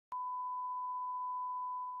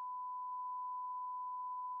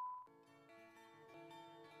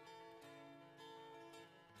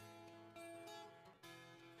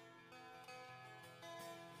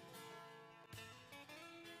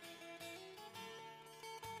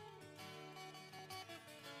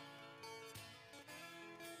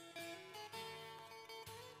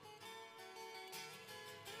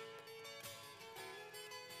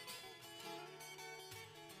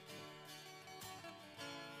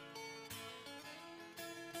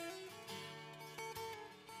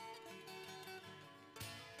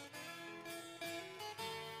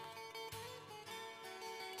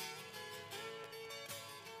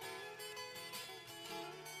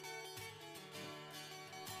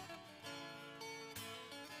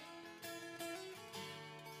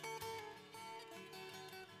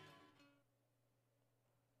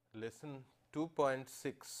lesson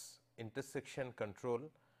 2.6 intersection control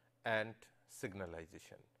and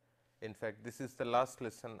signalization. In fact, this is the last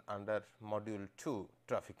lesson under module 2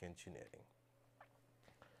 traffic engineering.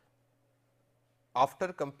 After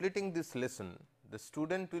completing this lesson, the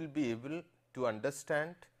student will be able to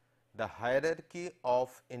understand the hierarchy of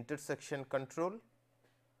intersection control,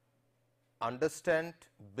 understand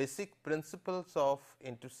basic principles of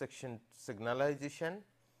intersection signalization.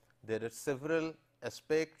 There are several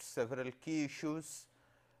aspects, several key issues,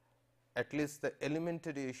 at least the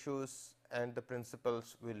elementary issues and the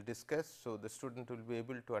principles we will discuss. So, the student will be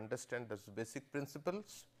able to understand those basic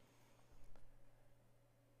principles.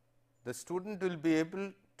 The student will be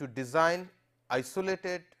able to design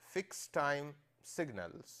isolated fixed time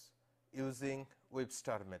signals using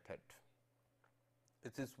Webster method.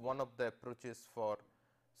 It is one of the approaches for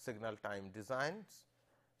signal time designs.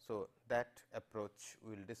 So, that approach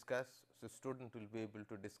we will discuss. So, student will be able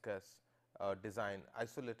to discuss design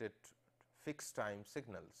isolated fixed time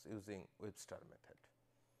signals using Webster method.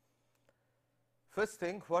 First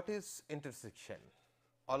thing, what is intersection?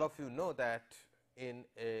 All of you know that in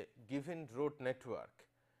a given road network,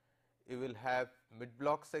 you will have mid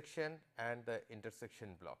block section and the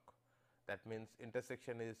intersection block. That means,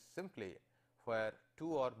 intersection is simply where two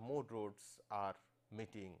or more roads are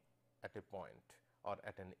meeting at a point or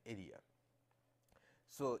at an area.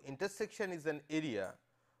 So, intersection is an area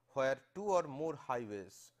where two or more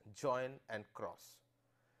highways join and cross.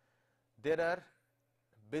 There are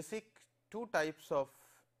basic two types of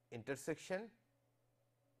intersection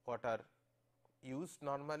what are used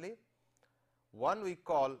normally. One we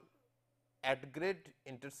call at grade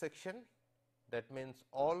intersection, that means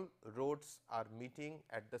all roads are meeting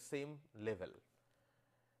at the same level.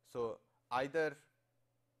 So, either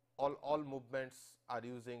all movements are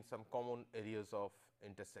using some common areas of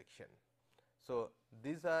intersection. So,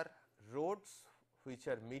 these are roads which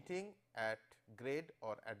are meeting at grade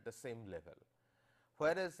or at the same level,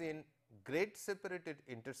 whereas in grade separated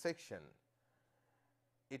intersection,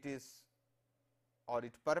 it is or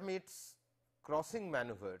it permits crossing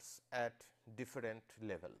maneuvers at different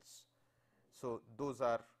levels. So, those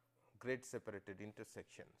are grade separated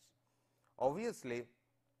intersections. Obviously,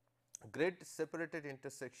 grade separated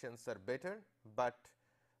intersections are better, but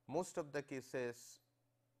most of the cases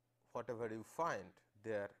whatever you find,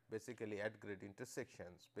 they are basically at grade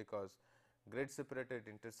intersections, because grade separated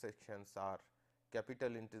intersections are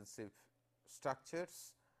capital intensive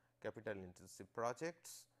structures, capital intensive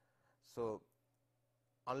projects. So,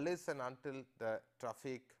 unless and until the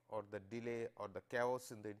traffic or the delay or the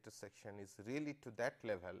chaos in the intersection is really to that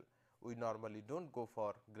level, we normally do not go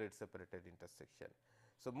for grade separated intersection.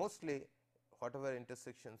 So, mostly whatever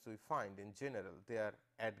intersections we find in general, they are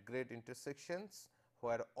at grade intersections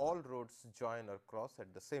where all roads join or cross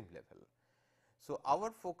at the same level. So, our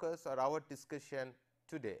focus or our discussion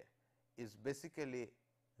today is basically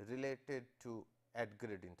related to at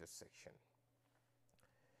grade intersection.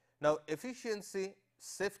 Now, efficiency,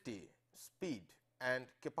 safety, speed and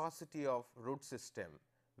capacity of road system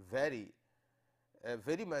vary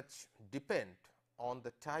very much depend on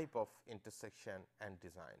the type of intersection and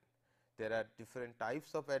design. There are different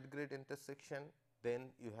types of at grade intersection, then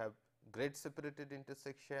you have grade separated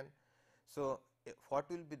intersection. So, what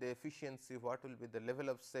will be the efficiency, what will be the level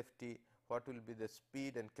of safety, what will be the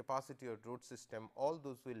speed and capacity of road system, all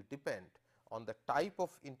those will depend on the type of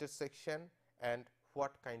intersection and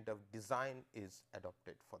what kind of design is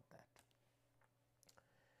adopted for that.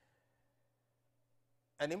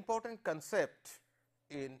 An important concept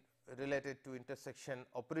in related to intersection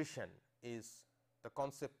operation is the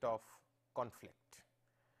concept of conflict.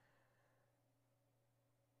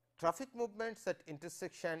 Traffic movements at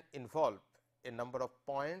intersection involve a number of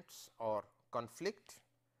points or conflict.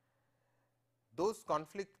 Those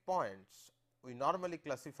conflict points we normally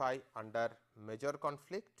classify under major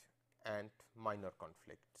conflict and minor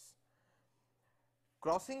conflicts.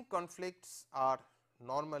 Crossing conflicts are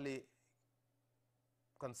normally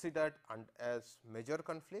considered as major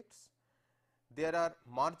conflicts. There are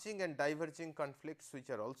merging and diverging conflicts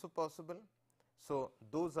which are also possible. So,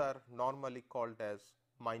 those are normally called as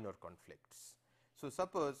minor conflicts. So,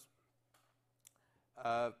 suppose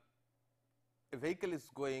a vehicle is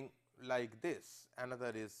going like this,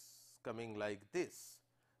 another is coming like this.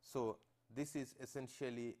 So, this is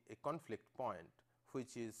essentially a conflict point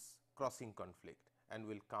which is crossing conflict and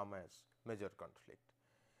will come as major conflict.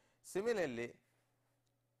 Similarly,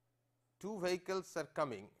 two vehicles are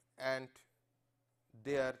coming and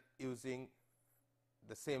they are using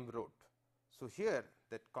the same road. So, here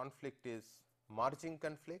that conflict is merging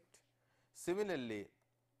conflict. Similarly,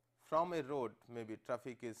 from a road, maybe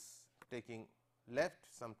traffic is taking left,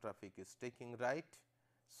 some traffic is taking right.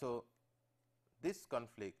 So, this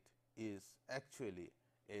conflict is actually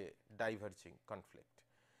a diverging conflict.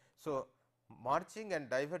 So, marching and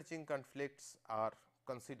diverging conflicts are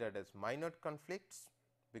considered as minor conflicts,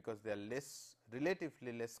 because they are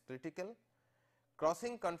relatively less critical.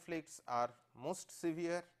 Crossing conflicts are most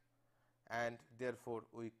severe, and therefore,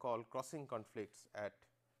 we call crossing conflicts at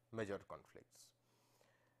major conflicts.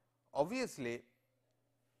 Obviously,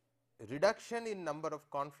 reduction in number of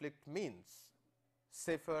conflict means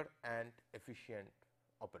safer and efficient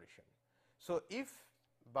operation. So, if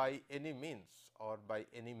by any means or by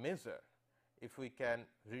any measure, if we can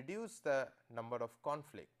reduce the number of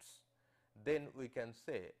conflicts, then we can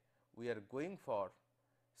say we are going for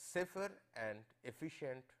safer and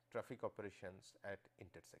efficient traffic operations at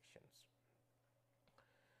intersections.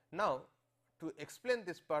 Now, to explain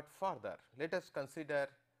this part further, let us consider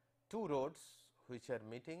two roads which are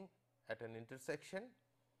meeting at an intersection.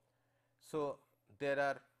 So, there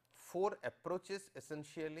are four approaches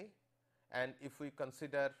essentially, and if we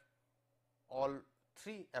consider all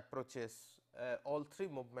three approaches, all three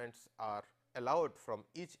movements are allowed from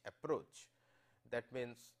each approach. That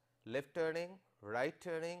means, left turning, right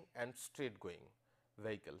turning and straight going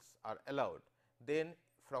vehicles are allowed. Then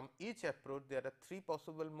from each approach there are three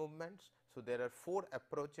possible movements. So, there are four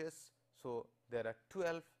approaches. So, there are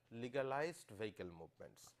 12 legalized vehicle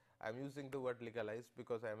movements. I am using the word legalized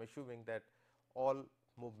because I am assuming that all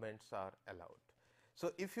movements are allowed.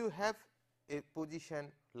 So, if you have a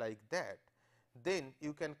position like that, then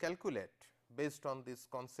you can calculate based on this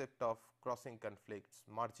concept of crossing conflicts,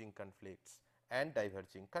 merging conflicts and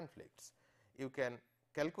diverging conflicts. You can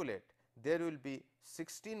calculate there will be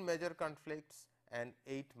 16 major conflicts and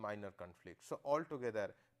 8 minor conflicts. So,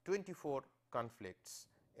 altogether 24 conflicts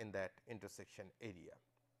in that intersection area.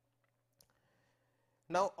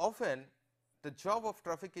 Now, often the job of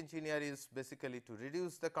traffic engineer is basically to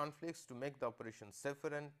reduce the conflicts, to make the operation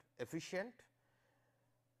safer and efficient.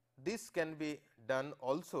 This can be done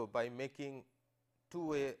also by making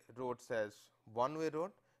two-way roads as one-way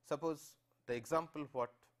road. Suppose the example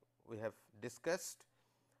what we have discussed,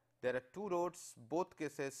 there are two roads, both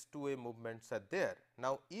cases two-way movements are there.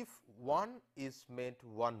 Now, if one is made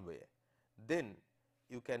one way, then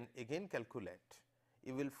you can again calculate,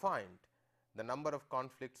 you will find the number of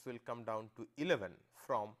conflicts will come down to 11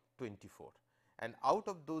 from 24, and out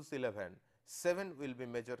of those 11, 7 will be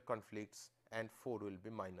major conflicts and 4 will be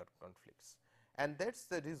minor conflicts. And that is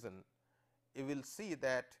the reason you will see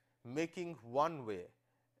that making one way,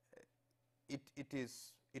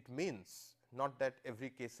 it means not that every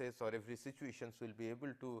cases or every situations will be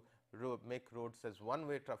able to make roads as one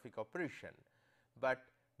way traffic operation, but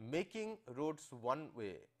making roads one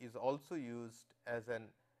way is also used as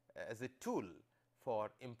a tool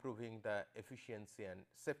for improving the efficiency and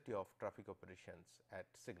safety of traffic operations at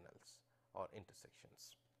signals or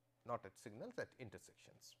intersections, not at signals, at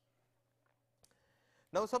intersections.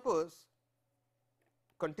 Now, suppose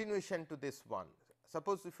continuation to this one,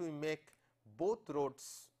 suppose if we make both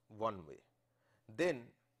roads one way, then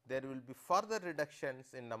there will be further reductions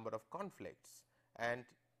in number of conflicts, and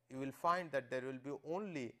you will find that there will be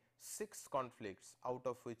only 6 conflicts, out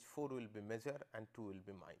of which 4 will be major and 2 will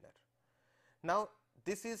be minor. Now,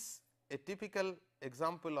 this is a typical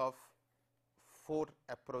example of 4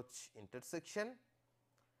 approach intersection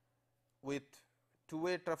with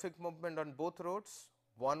two-way traffic movement on both roads,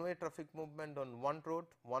 one-way traffic movement on one road,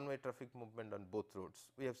 one-way traffic movement on both roads.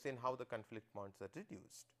 We have seen how the conflict points are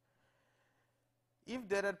reduced. If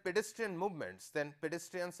there are pedestrian movements, then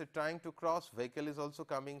pedestrians are trying to cross, vehicle is also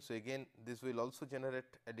coming. So, again this will also generate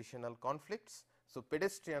additional conflicts. So,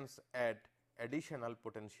 pedestrians add additional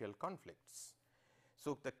potential conflicts.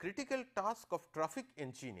 So, the critical task of traffic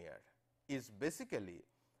engineer is basically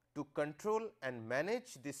to control and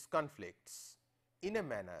manage these conflicts in a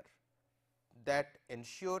manner that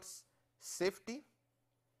ensures safety,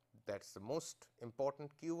 that is the most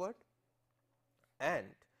important keyword, and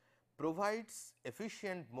provides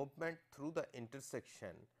efficient movement through the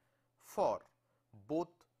intersection for both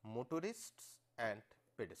motorists and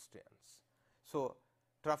pedestrians. So,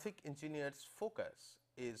 traffic engineers focus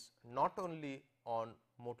is not only on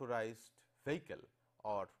motorized vehicle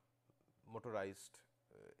or motorized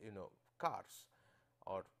cars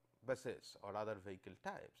or buses or other vehicle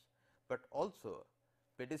types, but also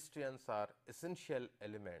pedestrians are essential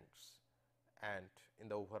elements and in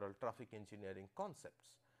the overall traffic engineering concepts.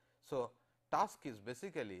 So, task is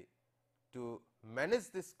basically to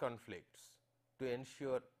manage these conflicts to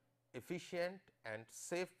ensure efficient and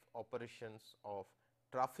safe operations of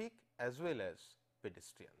traffic as well as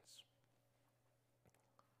pedestrians.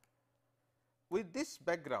 with this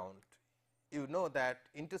background, you know that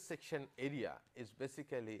intersection area is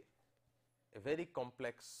basically a very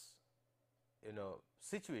complex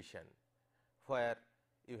situation where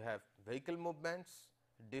you have vehicle movements,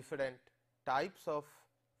 different types of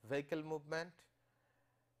vehicle movement,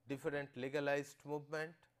 different legalized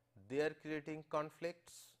movement, they are creating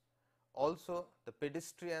conflicts. Also the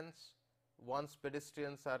pedestrians, once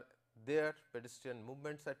pedestrians are there, pedestrian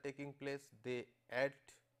movements are taking place, they add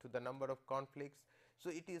to the number of conflicts. So,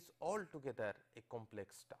 it is altogether a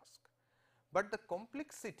complex task, but the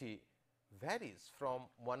complexity varies from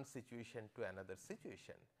one situation to another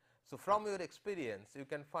situation. So, from your experience you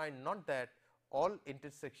can find not that all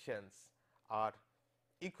intersections are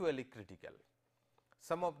equally critical.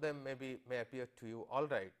 Some of them may appear to you all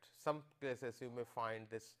right, some places you may find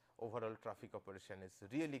this overall traffic operation is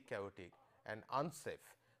really chaotic and unsafe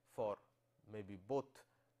for maybe both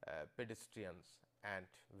pedestrians and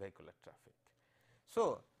vehicular traffic.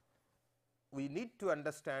 So, we need to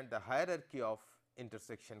understand the hierarchy of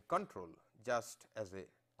intersection control just as a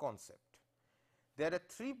concept. There are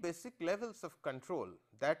three basic levels of control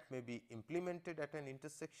that may be implemented at an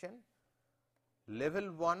intersection: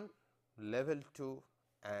 level 1, level 2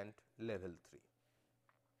 and level 3.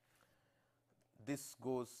 This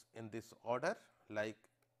goes in this order, like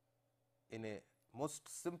in a most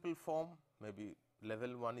simple form, maybe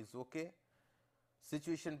level 1 is okay.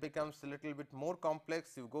 Situation becomes a little bit more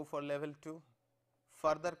complex, you go for level 2,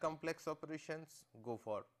 further complex operations go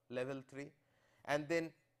for level 3, and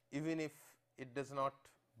then even if it does not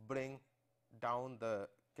bring down the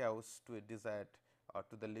chaos to a desired or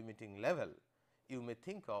to the limiting level, you may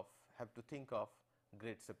have to think of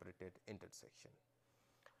grade separated intersection.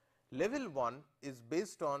 Level 1 is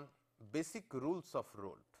based on basic rules of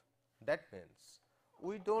road. That means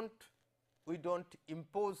we do not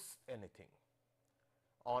impose anything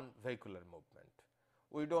on vehicular movement.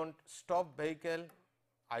 We do not stop vehicle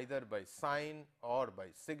either by sign or by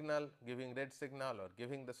signal, giving red signal or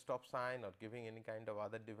giving the stop sign or giving any kind of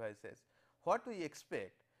other devices. What we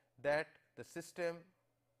expect that the system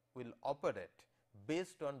will operate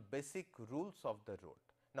based on basic rules of the road.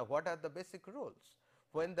 Now, what are the basic rules?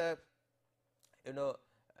 When the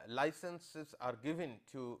licenses are given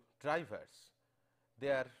to drivers, they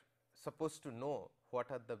are supposed to know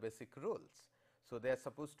what are the basic rules. So, they are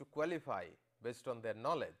supposed to qualify based on their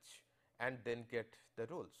knowledge and then get the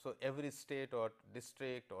rules. So, every state or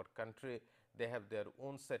district or country, they have their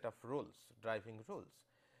own set of rules, driving rules.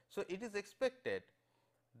 So, it is expected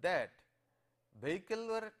that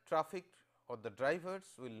vehicular traffic or the drivers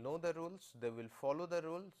will know the rules, they will follow the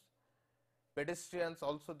rules. Pedestrians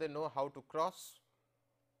also, they know how to cross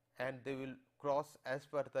and they will cross as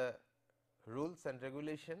per the rules and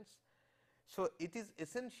regulations. So, it is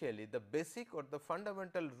essentially the basic or the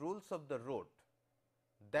fundamental rules of the road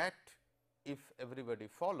that if everybody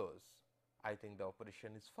follows, I think the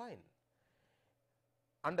operation is fine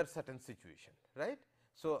under certain situation, right.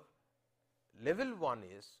 So, level 1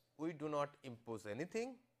 is we do not impose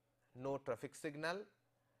anything, no traffic signal,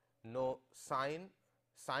 no sign.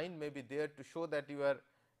 Sign may be there to show that you are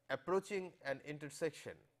approaching an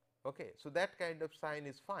intersection. Okay. So, that kind of sign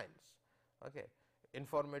is fine. Okay.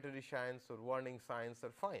 Informatory signs or warning signs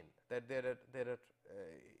are fine, that there are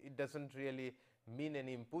it does not really mean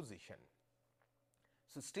any imposition.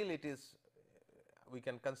 So, still it is we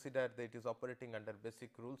can consider that it is operating under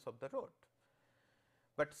basic rules of the road,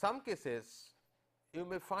 but some cases you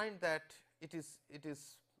may find that it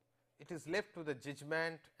is left to the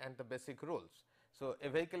judgment and the basic rules. So, a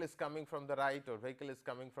vehicle is coming from the right or vehicle is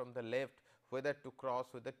coming from the left, whether to cross,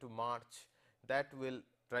 whether to march, that will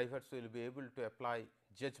drivers will be able to apply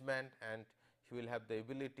judgment and he will have the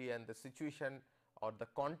ability and the situation or the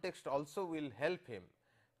context also will help him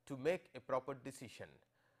to make a proper decision.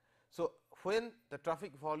 So, when the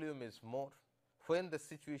traffic volume is more, when the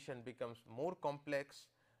situation becomes more complex,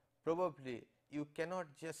 probably you cannot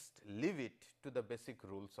just leave it to the basic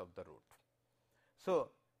rules of the road. So,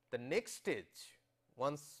 the next stage,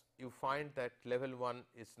 once you find that level 1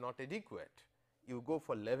 is not adequate, you go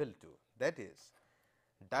for level 2, that is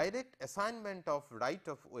direct assignment of right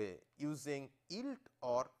of way using yield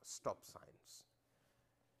or stop signs.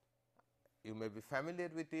 You may be familiar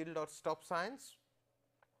with yield or stop signs.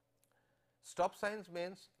 Stop signs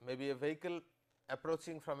means maybe a vehicle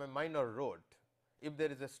approaching from a minor road. If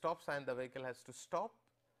there is a stop sign, the vehicle has to stop,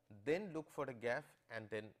 then look for a gap and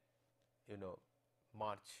then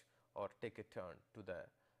march or take a turn to the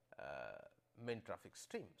main traffic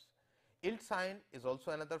streams. Yield sign is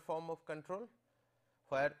also another form of control,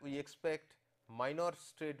 where we expect minor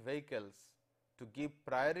street vehicles to give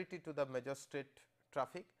priority to the major street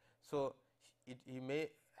traffic. So, he may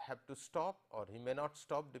have to stop or he may not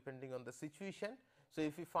stop depending on the situation. So,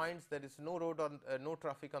 if he finds there is no road on no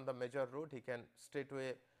traffic on the major road, he can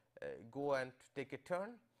straightway go and take a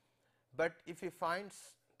turn. But if he finds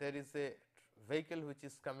there is a vehicle which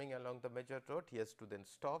is coming along the major road, he has to then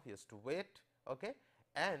stop, he has to wait, okay,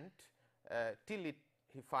 and till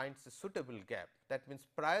he finds a suitable gap. That means,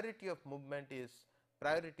 priority of movement is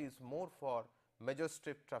more for major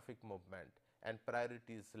strip traffic movement and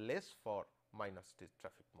priority is less for minor strip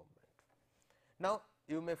traffic movement. Now,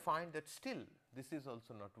 you may find that still this is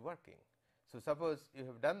also not working. So, suppose you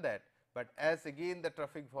have done that, but as again the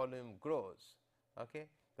traffic volume grows, okay,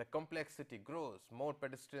 the complexity grows, more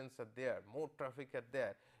pedestrians are there, more traffic are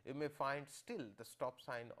there, you may find still the stop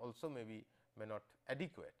sign also may not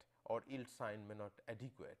adequate or yield sign may not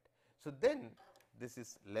adequate. So, then this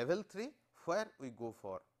is level 3 where we go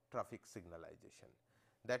for traffic signalization.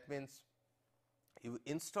 That means, you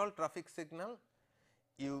install traffic signal,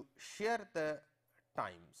 you share the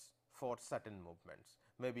times for certain movements.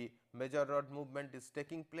 Maybe major road movement is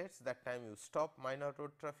taking place, that time you stop minor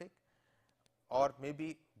road traffic, or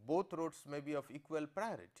maybe both roads may be of equal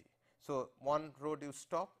priority. So, one road you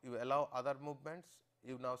stop, you allow other movements,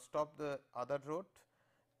 you now stop the other road,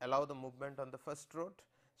 allow the movement on the first road.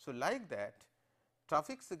 So, like that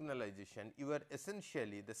traffic signalization, you are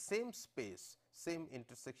essentially the same space, same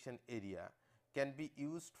intersection area can be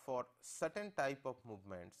used for certain type of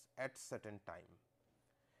movements at certain time.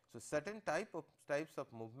 So, certain types of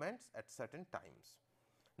movements at certain times,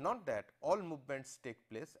 not that all movements take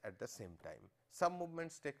place at the same time. Some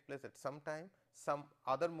movements take place at some time, some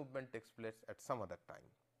other movement takes place at some other time.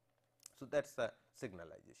 So, that is the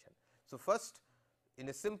signalization. So, first in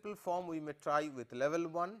a simple form we may try with level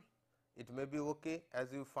 1, it may be okay.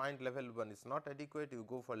 As you find level 1 is not adequate, you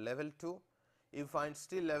go for level 2. If you find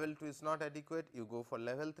still level 2 is not adequate, you go for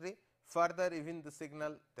level 3. Further, even the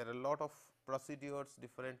signal, there are a lot of procedures,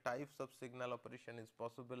 different types of signal operation is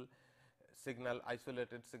possible, signal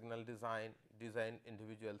isolated signal design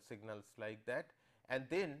individual signals like that, and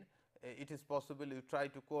then it is possible you try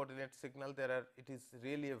to coordinate signal. It is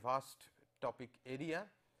really a vast topic area,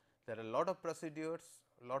 there are a lot of procedures,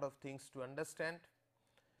 a lot of things to understand.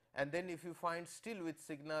 And then if you find still with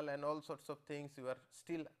signal and all sorts of things, you are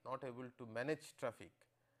still not able to manage traffic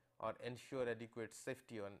or ensure adequate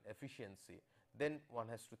safety and efficiency, then one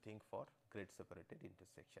has to think for grade separated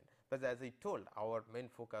intersection. But as I told, our main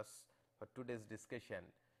focus for today's discussion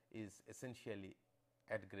is essentially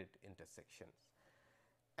at grade intersections.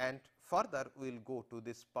 And further we will go to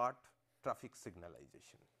this part, traffic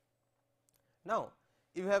signalization. Now,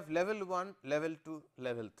 you have level 1, level 2,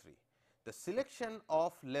 level 3. The selection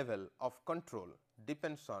of level of control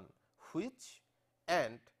depends on which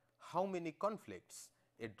and how many conflicts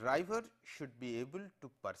a driver should be able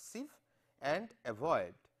to perceive and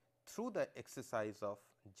avoid through the exercise of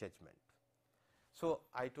judgment. So,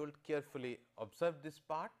 I told carefully observe this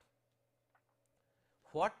part,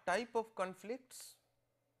 what type of conflicts,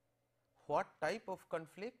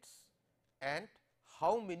 and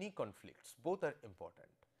how many conflicts, both are important.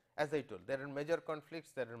 As I told, there are major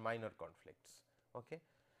conflicts, there are minor conflicts. Okay.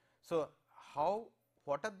 So,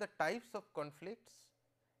 what are the types of conflicts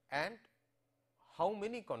and how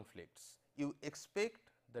many conflicts you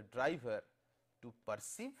expect the driver to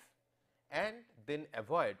perceive and then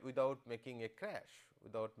avoid without making a crash,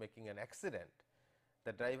 without making an accident.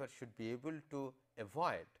 The driver should be able to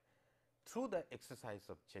avoid through the exercise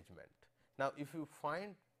of judgment. Now, if you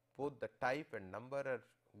find both the type and number are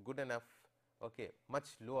good enough, okay, much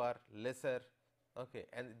lower, lesser, okay,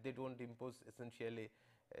 and they do not impose essentially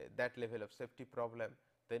that level of safety problem,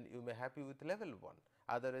 then you may happy with level 1,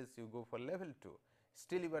 otherwise you go for level 2.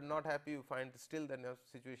 Still you are not happy, you find still the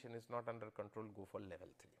situation is not under control, go for level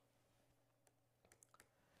 3.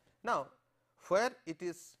 Now, where it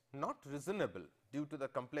is not reasonable due to the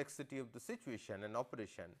complexity of the situation and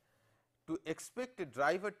operation to expect a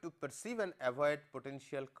driver to perceive and avoid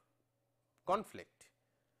potential conflict,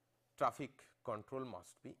 traffic control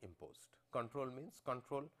must be imposed. Control means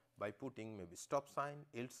control by putting maybe stop sign,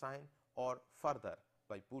 yield sign, or further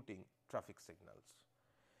by putting traffic signals.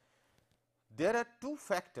 There are two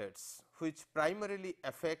factors which primarily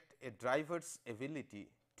affect a driver's ability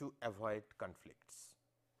to avoid conflicts.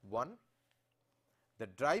 One, the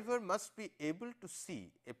driver must be able to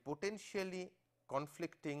see a potentially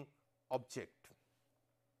conflicting object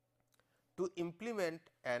to implement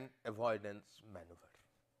an avoidance maneuver.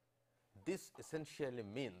 This essentially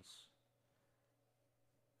means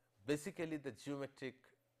basically the geometric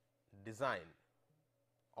design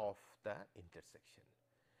of the intersection.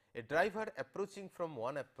 A driver approaching from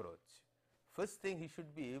one approach first thing he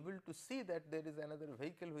should be able to see that there is another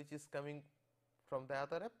vehicle which is coming from the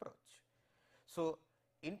other approach. So,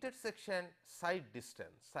 intersection side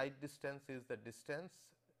distance is the distance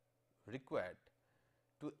required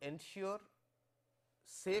to ensure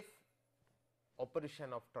safe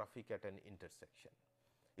operation of traffic at an intersection.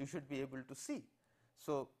 You should be able to see.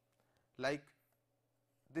 So, like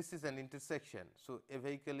this is an intersection. So, a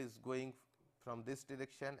vehicle is going from this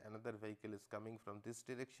direction, another vehicle is coming from this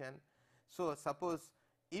direction. So, suppose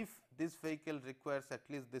if this vehicle requires at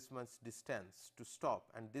least this much distance to stop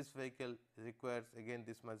and this vehicle requires again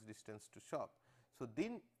this much distance to stop. So,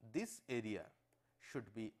 then this area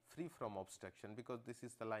should be free from obstruction, because this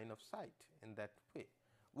is the line of sight in that way.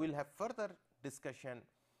 We will have further discussion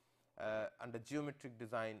under geometric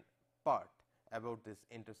design part about this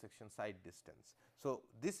intersection side distance. So,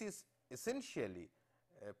 this is essentially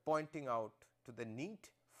pointing out to the need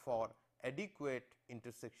for adequate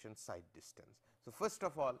intersection side distance. So, first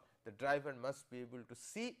of all, the driver must be able to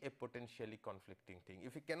see a potentially conflicting thing.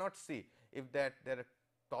 If he cannot see, if that there are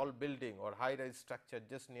tall building or high rise structure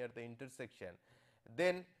just near the intersection,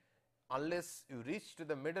 then unless you reach to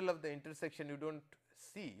the middle of the intersection, you do not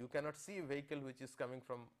see, you cannot see a vehicle which is coming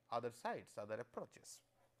from other sides, other approaches.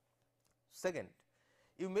 Second,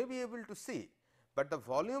 you may be able to see, but the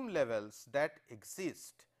volume levels that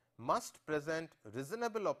exist must present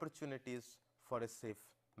reasonable opportunities for a safe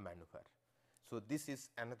maneuver. So, this is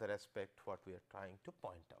another aspect what we are trying to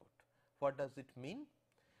point out. What does it mean?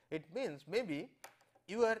 It means maybe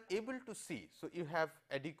you are able to see. So, you have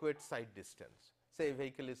adequate side distance, say a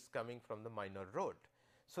vehicle is coming from the minor road.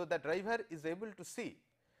 So, the driver is able to see,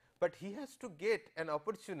 but he has to get an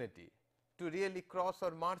opportunity to really cross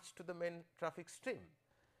or march to the main traffic stream.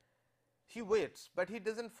 He waits, but he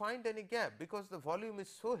does not find any gap, because the volume is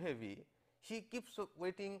so heavy, he keeps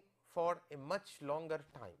waiting for a much longer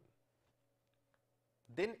time.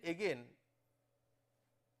 Then again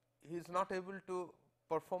he is not able to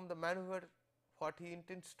perform the maneuver what he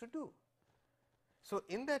intends to do. So,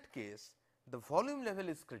 in that case the volume level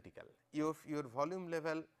is critical. If your volume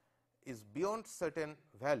level is beyond certain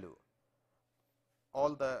value,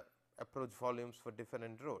 all the approach volumes for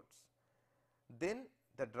different roads, then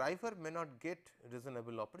the driver may not get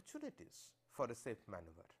reasonable opportunities for a safe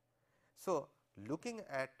maneuver. So, looking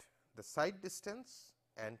at the side distance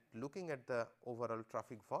and looking at the overall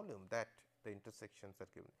traffic volume that the intersections are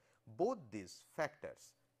given, both these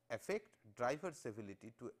factors affect driver's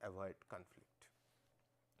ability to avoid conflict.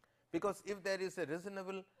 Because if there is a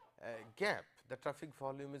reasonable gap, the traffic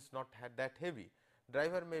volume is not that heavy,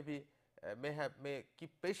 driver may keep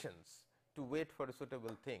patience to wait for a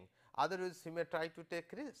suitable thing. Otherwise, he may try to take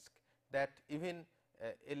risk that even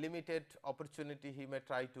a limited opportunity he may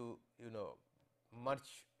try to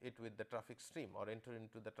merge it with the traffic stream or enter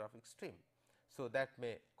into the traffic stream. So, that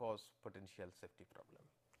may cause potential safety problem.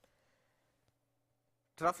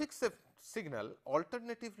 Traffic signal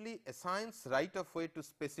alternatively assigns right of way to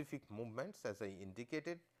specific movements, as I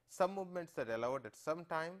indicated. Some movements are allowed at some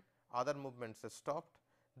time, other movements are stopped.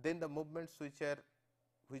 Then the movements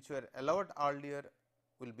which were allowed earlier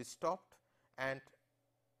will be stopped and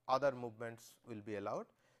other movements will be allowed.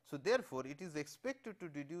 So, therefore, it is expected to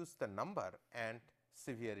reduce the number and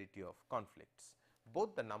severity of conflicts.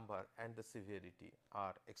 Both the number and the severity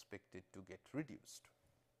are expected to get reduced.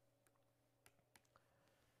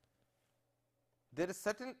 There are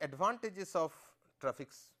certain advantages of traffic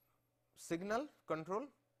signal control.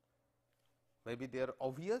 Maybe they are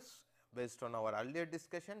obvious based on our earlier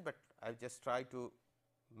discussion, but I have just tried to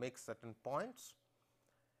make certain points.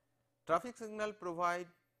 Traffic signal provide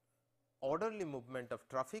orderly movement of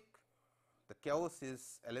traffic. The chaos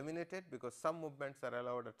is eliminated, because some movements are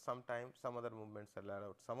allowed at some time, some other movements are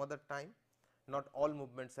allowed some other time. Not all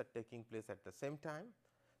movements are taking place at the same time.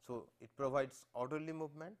 So, it provides orderly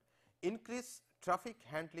movement. Increase traffic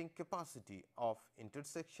handling capacity of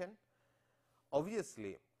intersection.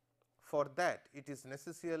 Obviously, for that it is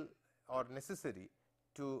necessary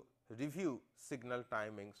to review signal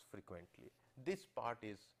timings frequently. This part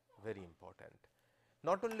is very important.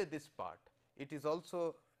 Not only this part, it is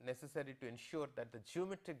also necessary to ensure that the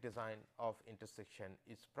geometric design of intersection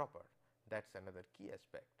is proper. That is another key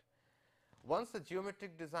aspect. Once the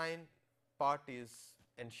geometric design part is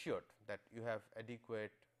ensured that you have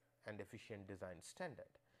adequate and efficient design standard,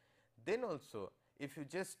 then also if you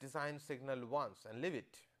just design signal once and leave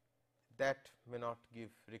it, that may not give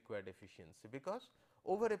required efficiency, because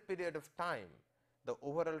over a period of time the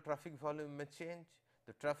overall traffic volume may change,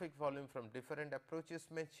 the traffic volume from different approaches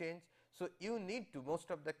may change. So, you need to,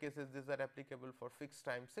 most of the cases these are applicable for fixed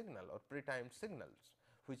time signal or pre-timed signals,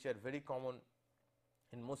 which are very common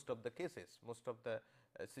in most of the cases, most of the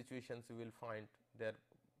situations you will find they are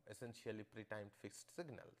essentially pre-timed fixed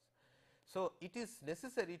signals. So, it is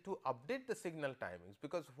necessary to update the signal timings,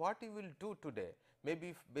 because what you will do today may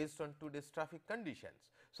be based on today's traffic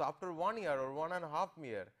conditions. So, after 1 year or 1.5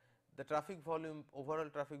 year, the traffic volume, overall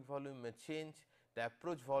traffic volume may change, the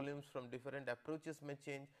approach volumes from different approaches may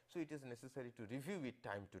change. So, it is necessary to review it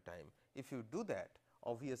time to time. If you do that,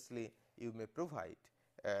 obviously, you may provide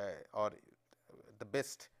or the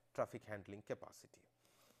best traffic handling capacity.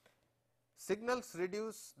 Signals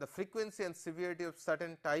reduce the frequency and severity of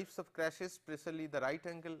certain types of crashes, especially the right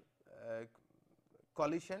angle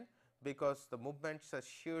collision, because the movements are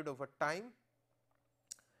shared over time.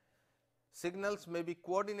 Signals may be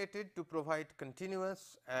coordinated to provide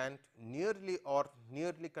continuous and nearly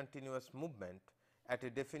continuous movement at a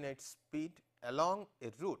definite speed along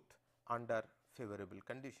a route under favorable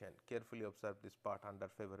condition. Carefully observe this part, under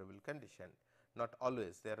favorable condition. Not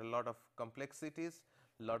always, there are a lot of complexities,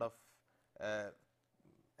 lot of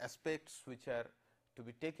aspects which are to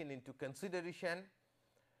be taken into consideration.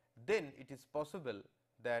 Then it is possible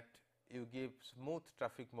that you give smooth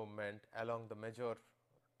traffic movement along the major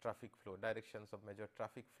traffic flow, directions of major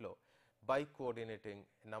traffic flow, by coordinating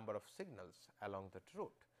a number of signals along that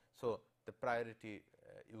route. So, the priority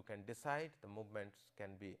you can decide, the movements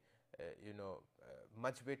can be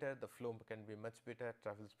much better, the flow can be much better,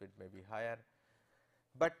 travel speed may be higher,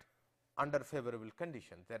 but under favorable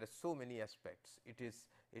conditions. There are so many aspects. It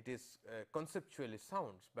is conceptually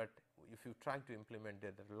sounds, but if you try to implement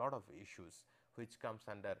it, there are a lot of issues which comes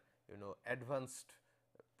under advanced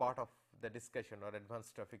part of the discussion or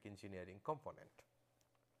advanced traffic engineering component.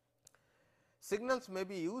 Signals may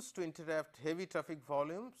be used to interrupt heavy traffic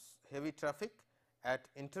at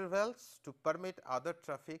intervals to permit other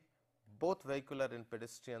traffic, both vehicular and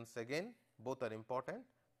pedestrians, again both are important,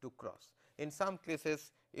 to cross. In some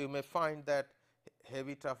cases you may find that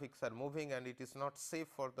heavy traffics are moving and it is not safe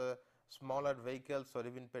for the smaller vehicles or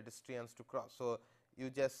even pedestrians to cross. So, you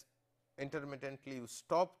just intermittently you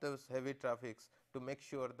stop those heavy traffics to make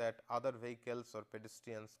sure that other vehicles or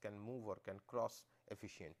pedestrians can move or can cross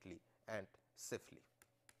efficiently and safely.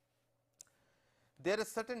 There are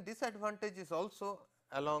certain disadvantages also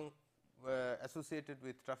along associated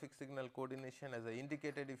with traffic signal coordination. As I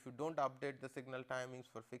indicated, if you do not update the signal timings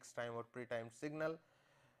for fixed time or pre-timed signal,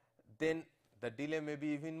 then the delay may be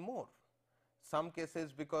even more. Some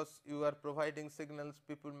cases, because you are providing signals,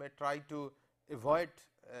 people may try to avoid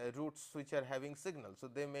routes which are having signals. So,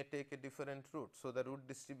 they may take a different route. So, the route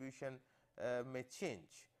distribution may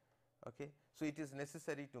change. Okay. So, it is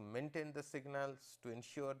necessary to maintain the signals, to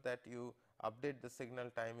ensure that you update the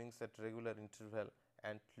signal timings at regular interval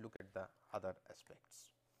and look at the other aspects.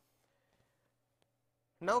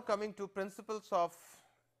 Now, coming to principles of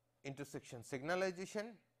intersection signalization.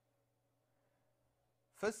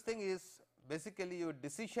 First thing is basically your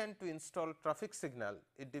decision to install traffic signal,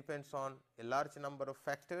 it depends on a large number of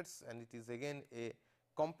factors, and it is again a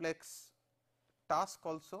complex task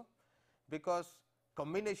also, because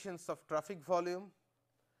combinations of traffic volume,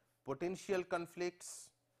 potential conflicts,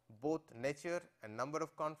 both nature and number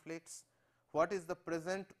of conflicts, what is the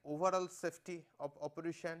present overall safety of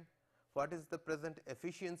operation, what is the present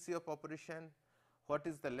efficiency of operation, what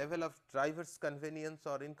is the level of driver's convenience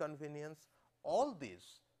or inconvenience, all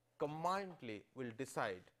these combinedly will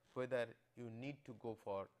decide whether you need to go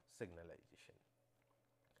for signalization.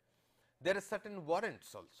 There are certain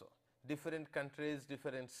warrants also. Different countries,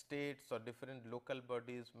 different states or different local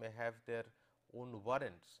bodies may have their own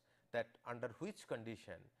warrants, that under which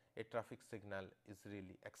condition a traffic signal is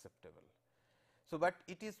really acceptable. So, but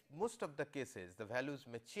it is most of the cases the values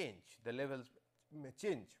may change, the levels may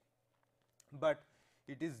change, but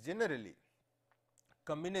it is generally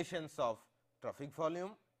combinations of traffic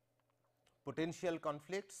volume, potential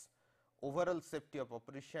conflicts, overall safety of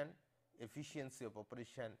operation, efficiency of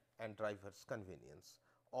operation and driver's convenience.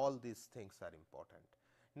 All these things are important.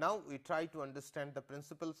 Now, we try to understand the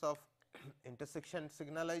principles of intersection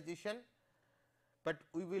signalization, but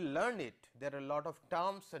we will learn it. There are a lot of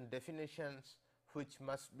terms and definitions which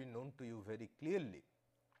must be known to you very clearly.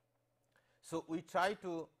 So, we try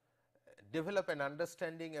to develop an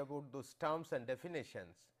understanding about those terms and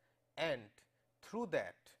definitions, and through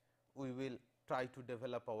that we will try to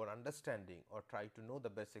develop our understanding or try to know the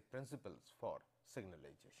basic principles for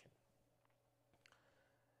signalization.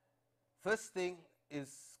 First thing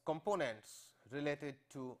is components related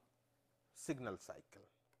to signal cycle,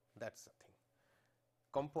 that is the thing,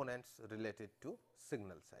 components related to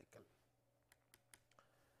signal cycle.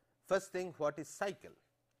 First thing, what is cycle?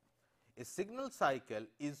 A signal cycle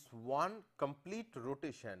is one complete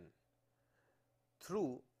rotation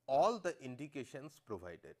through all the indications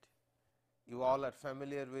provided. You all are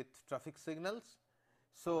familiar with traffic signals.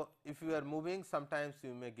 So, if you are moving, sometimes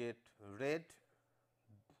you may get red,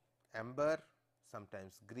 amber,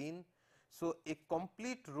 sometimes green. So, a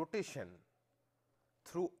complete rotation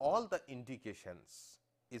through all the indications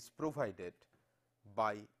is provided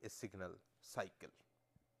by a signal cycle.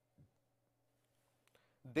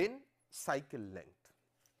 Then cycle length.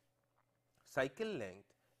 Cycle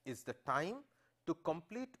length is the time to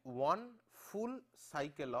complete one full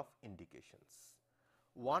cycle of indications,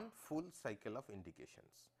 one full cycle of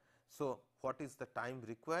indications. So, what is the time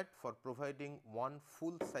required for providing one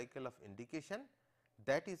full cycle of indication?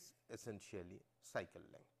 That is essentially cycle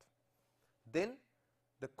length. Then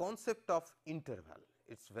the concept of interval,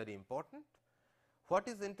 it is very important. What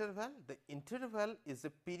is interval? The interval is a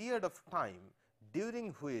period of time during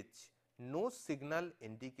which no signal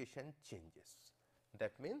indication changes.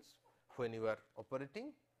 That means, when you are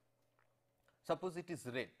operating, suppose it is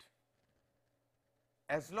red,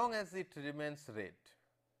 as long as it remains red,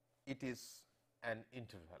 it is an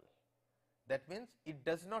interval. That means, it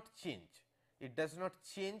does not change, it does not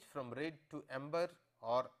change from red to amber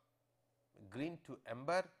or green to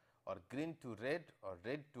amber or green to red or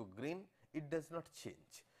red to green, it does not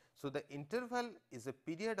change. So, the interval is a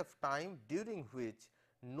period of time during which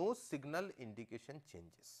no signal indication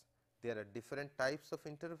changes. There are different types of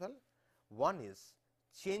interval. One is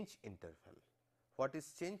change interval. What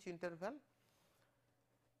is change interval?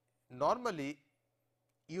 Normally,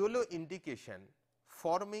 yellow indication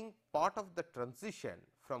forming part of the transition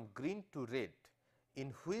from green to red,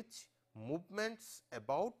 in which movements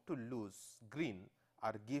about to lose green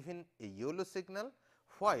are given a yellow signal,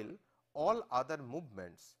 while all other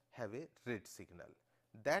movements have a red signal.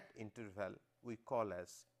 That interval we call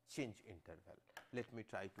as change interval. Let me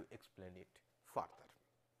try to explain it further.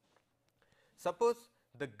 Suppose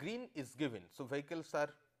the green is given, so vehicles are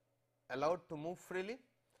allowed to move freely.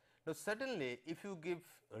 Now, suddenly if you give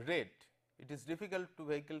red, it is difficult to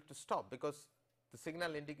vehicle to stop, because the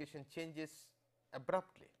signal indication changes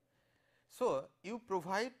abruptly. So, you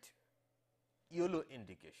provide yellow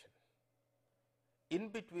indication in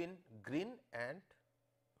between green and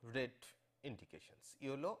red indications,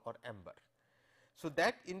 yellow or amber. So,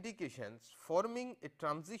 that indications forming a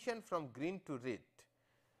transition from green to red,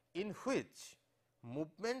 in which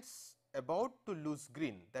movements about to lose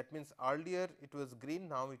green, that means earlier it was green,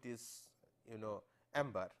 now it is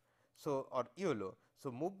amber, so or yellow.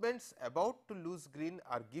 So, movements about to lose green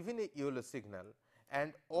are given a yellow signal,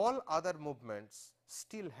 and all other movements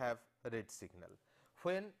still have red signal.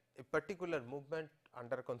 When a particular movement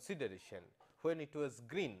under consideration, when it was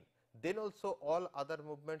green, then also all other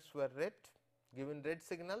movements were red, given red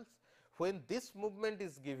signals. When this movement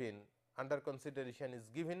is given under consideration is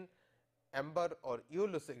given amber or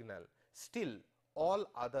yellow signal, still all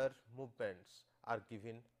other movements are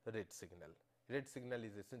given red signal. Red signal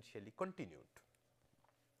is essentially continued.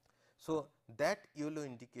 So, that yellow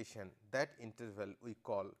indication, that interval we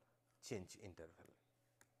call change interval.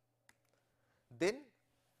 Then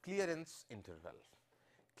clearance interval.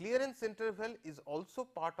 Clearance interval is also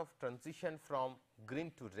part of transition from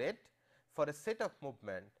green to red for a set of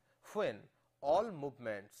movement when all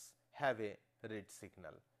movements have a red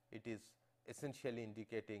signal. It is essentially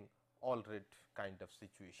indicating all red kind of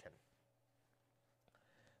situation.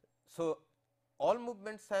 So, all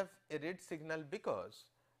movements have a red signal because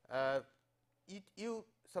you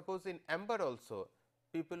suppose in amber also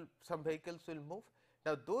some vehicles will move.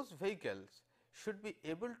 Now, those vehicles should be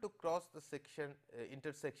able to cross the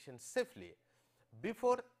intersection safely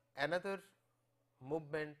before another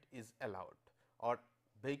movement is allowed, or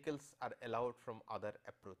vehicles are allowed from other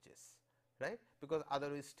approaches, right, because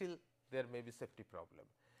otherwise still there may be safety problem.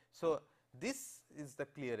 So, this is the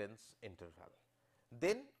clearance interval.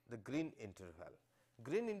 Then the green interval.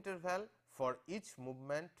 Green interval, for each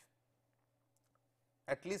movement,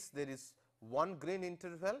 at least there is one green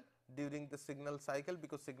interval during the signal cycle,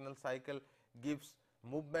 because signal cycle gives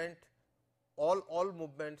movement, all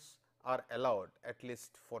movements are allowed at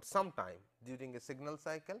least for some time during a signal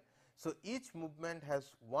cycle. So, each movement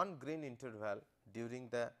has one green interval during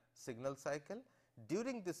the signal cycle.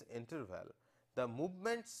 During this interval, the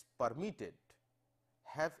movements permitted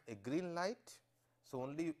have a green light. So,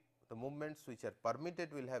 only the movements which are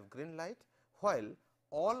permitted will have green light, while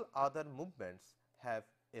all other movements have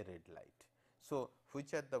a red light. So,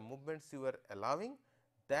 which are the movements you are allowing,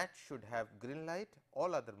 that should have green light,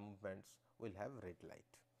 all other movements will have red light.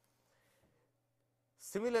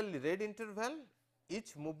 Similarly, red interval,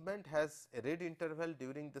 each movement has a red interval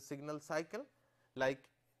during the signal cycle, like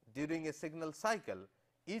during a signal cycle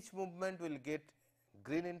each movement will get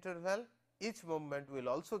green interval, each movement will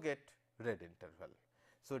also get red interval.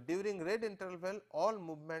 So, during red interval all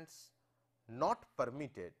movements not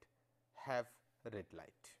permitted have red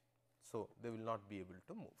light. So, they will not be able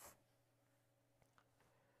to move.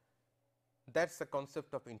 That is the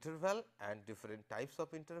concept of interval and different types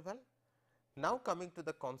of interval. Now, coming to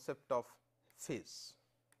the concept of phase.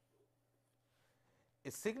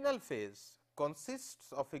 A signal phase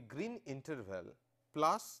consists of a green interval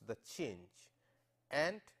plus the change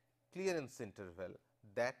and clearance interval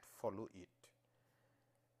that follow it.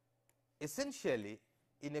 Essentially,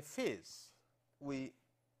 in a phase we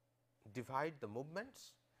divide the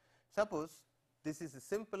movements. Suppose this is a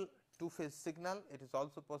simple two-phase signal, it is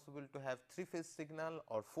also possible to have three-phase signal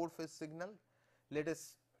or four-phase signal. Let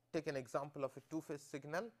us take an example of a two-phase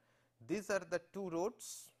signal. These are the two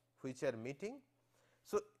roads which are meeting.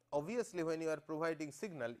 So, obviously, when you are providing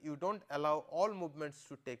signal, you do not allow all movements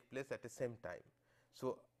to take place at the same time.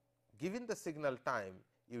 So, given the signal time,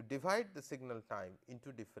 you divide the signal time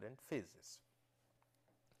into different phases.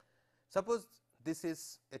 Suppose this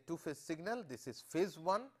is a two-phase signal, this is phase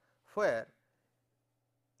 1, where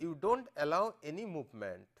you do not allow any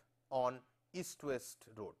movement on east-west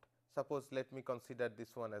road. Suppose let me consider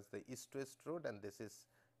this one as the east-west road and this is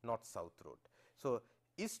north-south road. So,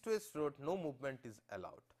 east-west road no movement is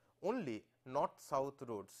allowed, only north-south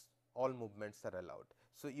roads all movements are allowed.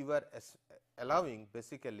 So, you are allowing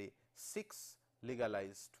basically 6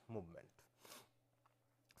 legalized movement.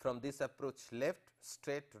 From this approach left,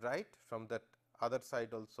 straight, right, from that other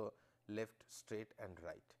side also left, straight and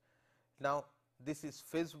right. Now, this is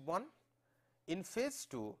phase 1. In phase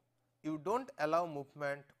 2, you do not allow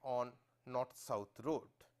movement on north-south road,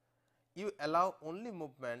 you allow only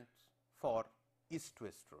movement for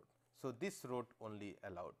east-west road. So, this road only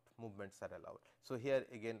allowed, movements are allowed. So, here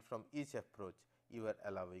again from each approach you are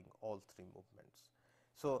allowing all 3 movements.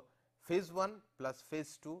 So, phase 1 plus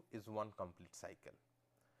phase 2 is one complete cycle.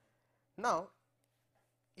 Now,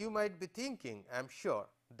 you might be thinking, I am sure,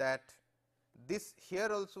 that this here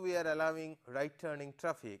also we are allowing right turning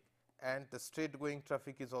traffic and the straight going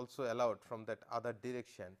traffic is also allowed from that other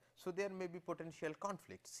direction. So, there may be potential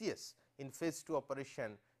conflicts. Yes, in phase 2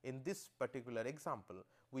 operation in this particular example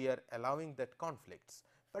we are allowing that conflicts,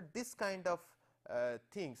 but this kind of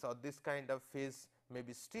things or this kind of phase may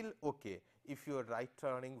be still okay if your right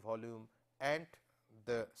turning volume and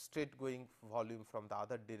the straight going volume from the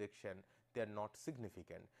other direction they are not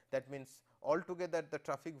significant. That means, altogether the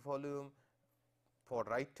traffic volume for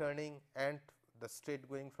right turning and the straight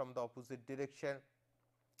going from the opposite direction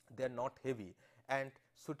they are not heavy and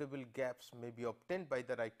suitable gaps may be obtained by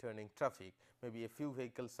the right turning traffic, maybe a few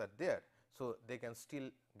vehicles are there. So, they can still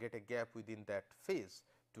get a gap within that phase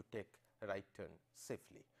to take right turn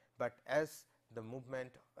safely, but as the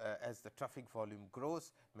movement as the traffic volume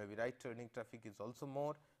grows, maybe right turning traffic is also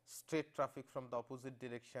more, straight traffic from the opposite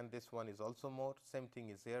direction this one is also more, same thing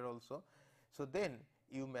is here also. So, then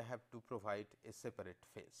you may have to provide a separate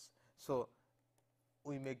phase. So,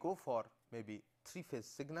 we may go for maybe 3-phase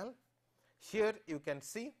signal. Here you can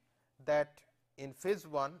see that in phase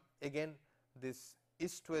 1 again this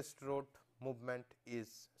east-west road movement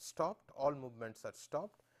is stopped, all movements are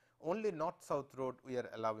stopped, only north-south road we are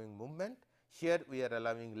allowing movement. Here we are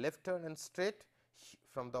allowing left turn and straight,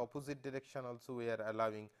 from the opposite direction also we are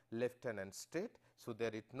allowing left turn and straight. So,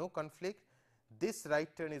 there is no conflict. This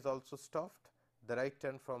right turn is also stopped, the right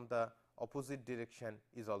turn from the opposite direction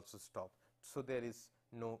is also stopped. So, there is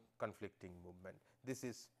no conflicting movement. This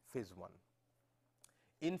is phase 1.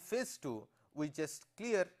 In phase 2, we just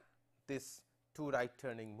clear this 2 right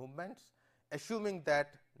turning movements, assuming that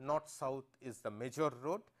north south is the major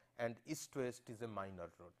road and east west is a minor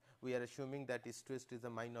road. We are assuming that east west is a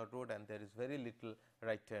minor road and there is very little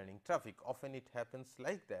right turning traffic. Often it happens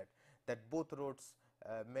like that, that both roads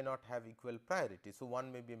may not have equal priority. So,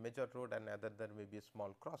 one may be a major road and other may be a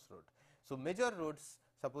small crossroad. So, major roads,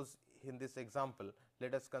 suppose in this example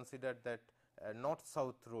let us consider that north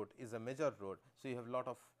south road is a major road. So, you have lot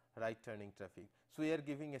of right turning traffic. So, we are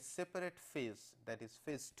giving a separate phase, that is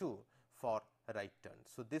phase 2 for right turn.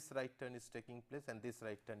 So, this right turn is taking place and this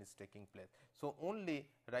right turn is taking place. So, only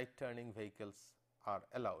right turning vehicles are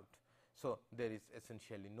allowed. So, there is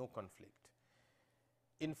essentially no conflict.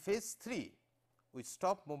 In phase 3, we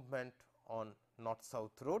stop movement on north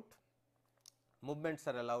south road, movements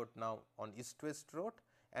are allowed now on east west road,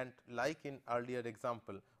 and like in earlier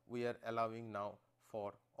example we are allowing now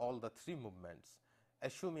for all the 3 movements,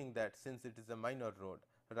 assuming that since it is a minor road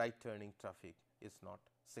right turning traffic is not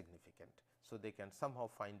significant. So, they can somehow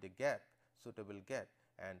find a gap, suitable gap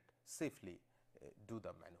and safely do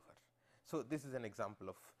the maneuver. So, this is an example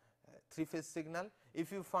of 3 phase signal.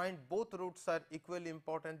 If you find both routes are equally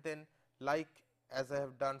important, then like as I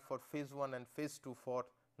have done for phase 1 and phase 2 for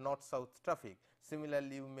north south traffic,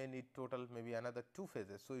 similarly you may need total maybe another 2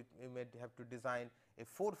 phases. So, you may have to design a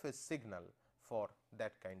 4 phase signal for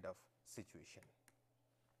that kind of situation.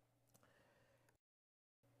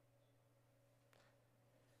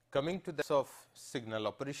 Coming to the of signal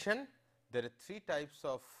operation, there are 3 types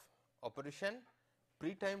of operation: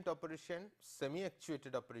 pre-timed operation,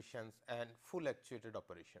 semi-actuated operations and full actuated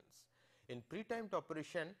operations. In pre-timed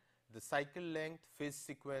operation, the cycle length, phase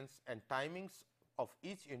sequence and timings of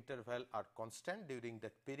each interval are constant during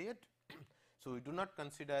that period. So, we do not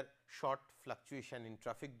consider short fluctuation in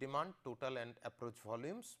traffic demand, total and approach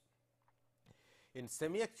volumes. In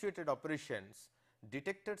semi-actuated operations,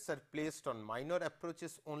 detectors are placed on minor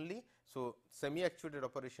approaches only. So, semi-actuated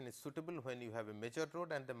operation is suitable when you have a major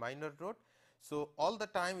road and the minor road. So, all the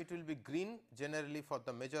time it will be green generally for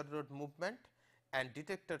the major road movement, and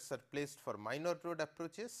detectors are placed for minor road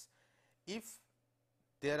approaches. If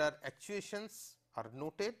there are actuations are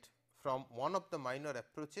noted from one of the minor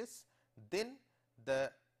approaches, then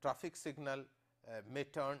the traffic signal may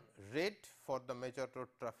turn red for the major road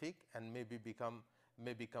traffic and may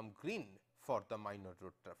become green for the minor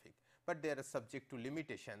road traffic, but they are subject to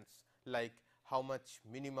limitations like how much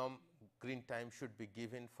minimum green time should be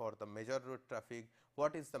given for the major road traffic,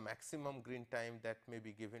 what is the maximum green time that may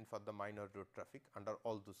be given for the minor road traffic under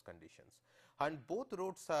all those conditions. And both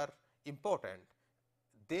roads are important,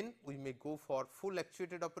 then we may go for full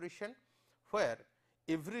actuated operation, where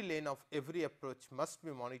every lane of every approach must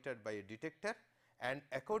be monitored by a detector, and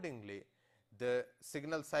accordingly the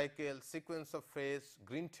signal cycle, sequence of phase,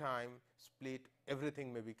 green time, split,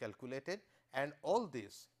 everything may be calculated, and all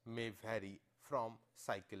this may vary from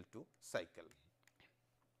cycle to cycle.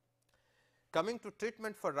 Coming to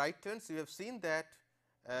treatment for right turns, we have seen that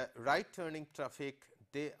right turning traffic,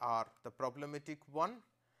 they are the problematic one.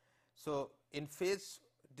 So, in phase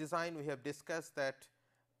design we have discussed that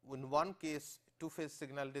in one case 2 phase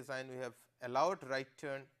signal design we have allowed right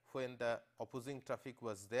turn when the opposing traffic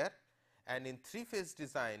was there, and in 3 phase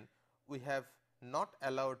design we have not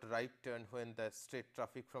allowed right turn when the straight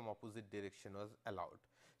traffic from opposite direction was allowed.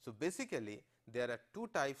 So, basically there are 2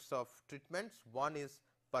 types of treatments. One is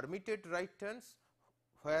permitted right turns,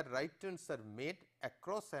 where right turns are made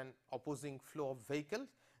across an opposing flow of vehicles.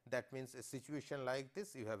 That means, a situation like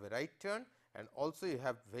this, you have a right turn and also you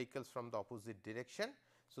have vehicles from the opposite direction.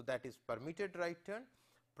 So, that is permitted right turn.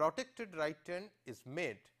 Protected right turn is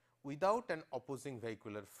made without an opposing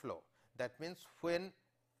vehicular flow. That means, when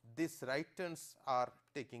these right turns are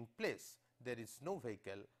taking place, there is no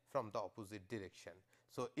vehicle from the opposite direction.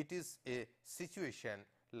 So, it is a situation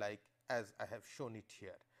like as I have shown it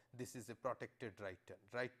here. This is a protected right turn.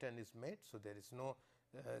 Right turn is made, so there is no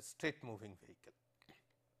straight moving vehicle.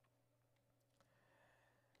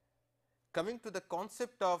 Coming to the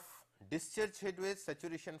concept of discharge headways,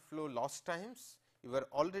 saturation flow, loss times, you are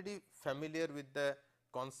already familiar with the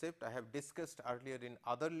concept. I have discussed earlier in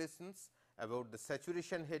other lessons about the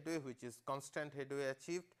saturation headway, which is constant headway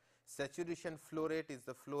achieved. Saturation flow rate is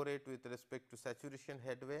the flow rate with respect to saturation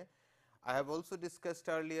headway. I have also discussed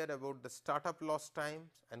earlier about the startup loss time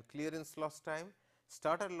and clearance loss time.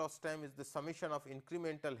 Startup loss time is the summation of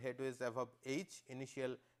incremental headways above h.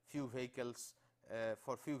 Initial few vehicles,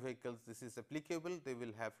 for few vehicles this is applicable, they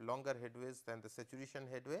will have longer headways than the saturation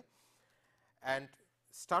headway, and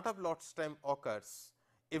startup loss time occurs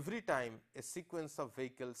every time a sequence of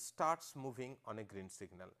vehicles starts moving on a green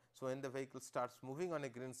signal. So, when the vehicle starts moving on a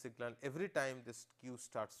green signal, every time this queue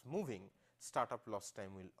starts moving, startup loss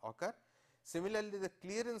time will occur. Similarly, the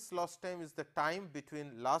clearance loss time is the time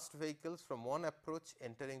between last vehicles from one approach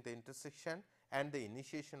entering the intersection and the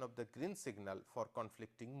initiation of the green signal for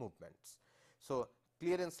conflicting movements. So,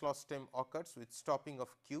 clearance loss time occurs with stopping of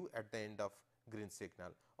queue at the end of green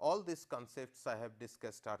signal. All these concepts I have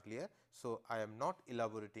discussed earlier. So, I am not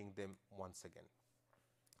elaborating them once again.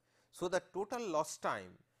 So, the total loss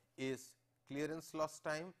time is clearance loss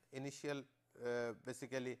time, initial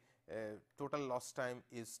basically total loss time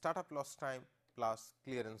is startup loss time plus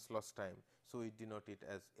clearance loss time. So, we denote it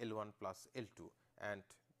as L1 plus L2, and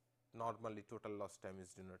normally total loss time is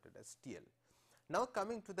denoted as TL. Now,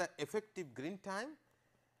 coming to the effective green time,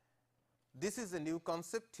 this is a new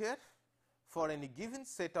concept here. For any given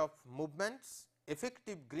set of movements,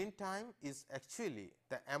 effective green time is actually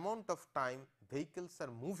the amount of time vehicles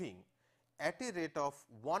are moving at a rate of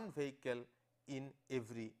one vehicle in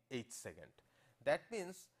every h second. That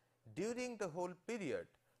means, during the whole period,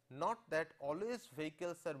 not that always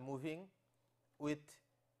vehicles are moving with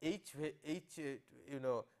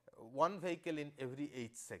one vehicle in every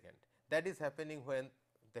h second, that is happening when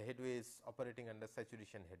the headway is operating under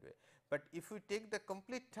saturation headway. But if we take the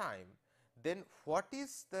complete time, then what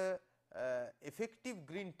is the effective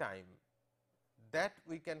green time that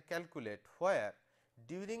we can calculate, where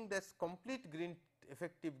during this complete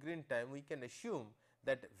effective green time we can assume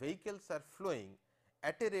that vehicles are flowing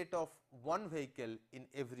at a rate of one vehicle in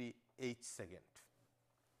every h second.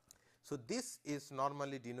 So, this is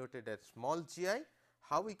normally denoted as small g I.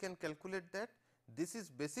 How we can calculate that? This is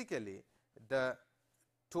basically the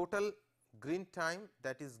total green time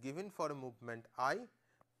that is given for a movement I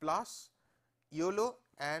plus yellow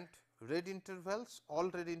and red intervals, all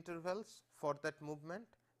red intervals for that movement,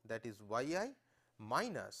 that is y I,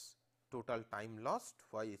 minus total time lost,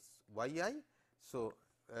 y is y I. So,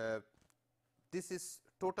 this is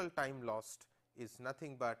total time lost is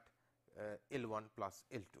nothing but L 1 plus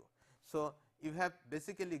L 2. So, you have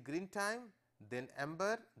basically green time, then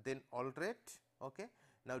amber, then all red. Okay.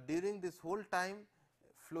 Now, during this whole time,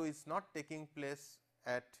 flow is not taking place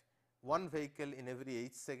at one vehicle in every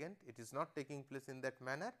h second, it is not taking place in that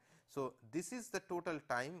manner. So, this is the total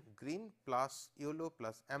time green plus yellow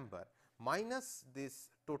plus amber minus this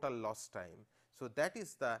total lost time. So, that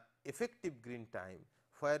is the effective green time,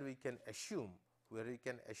 where we can assume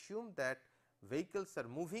that vehicles are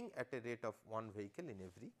moving at a rate of one vehicle in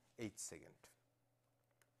every h second.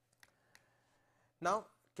 Now,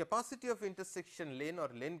 capacity of intersection lane or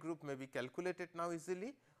lane group may be calculated now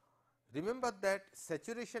easily. Remember that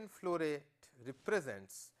saturation flow rate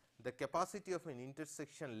represents the capacity of an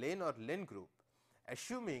intersection lane or lane group,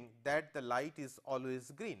 assuming that the light is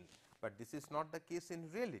always green, but this is not the case in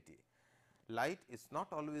reality. Light is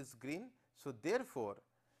not always green. So, therefore,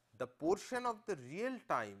 the portion of the real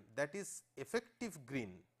time that is effective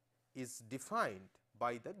green is defined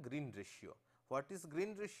by the green ratio. What is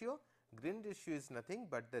green ratio? Green ratio is nothing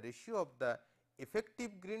but the ratio of the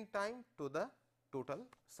effective green time to the total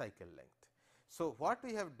cycle length. So, what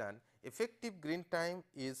we have done, effective green time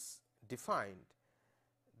is defined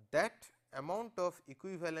that amount of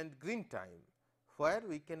equivalent green time where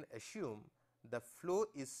we can assume the flow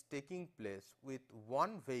is taking place with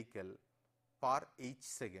one vehicle per h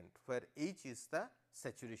second, where h is the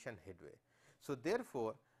saturation headway. So,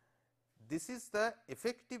 therefore, this is the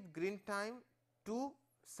effective green time to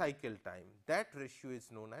cycle time, that ratio is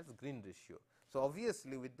known as green ratio. So,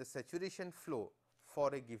 obviously, with the saturation flow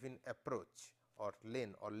for a given approach or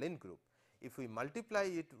lane group, if we multiply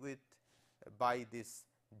it with by this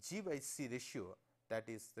G by C ratio, that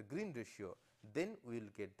is the green ratio, then we will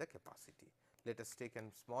get the capacity. Let us take a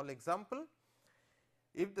small example.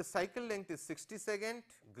 If the cycle length is 60 second,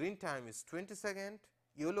 green time is 20 second,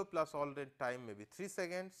 yellow plus all red time may be 3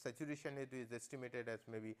 seconds, saturation headway is estimated as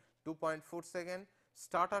maybe 2.4 second,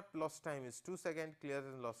 startup loss time is 2 second,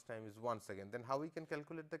 clearance loss time is 1 second. Then how we can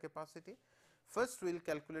calculate the capacity? First, we will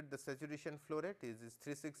calculate the saturation flow rate is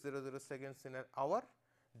 3600 seconds in an hour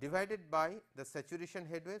divided by the saturation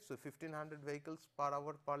headway. So, 1500 vehicles per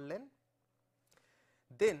hour per lane.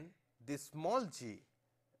 Then this small g,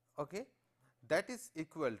 okay, that is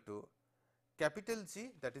equal to capital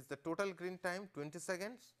G, that is the total green time 20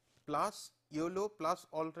 seconds plus yellow plus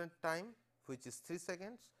all red time, which is 3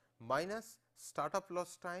 seconds, minus startup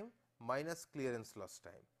loss time minus clearance loss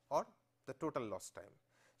time or the total loss time.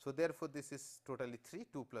 So, therefore, this is totally 3,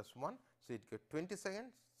 2 plus 1. So, it gets 20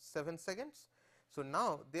 seconds, 7 seconds. So,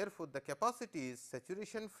 now therefore, the capacity is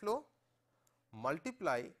saturation flow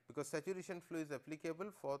multiply, because saturation flow is applicable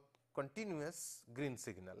for continuous green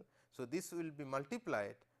signal. So, this will be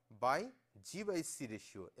multiplied by G by C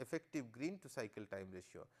ratio, effective green to cycle time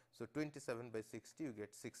ratio. So, 27 by 60 you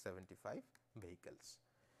get 675 vehicles.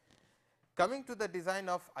 Coming to the design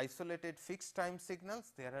of isolated fixed time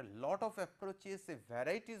signals, there are a lot of approaches,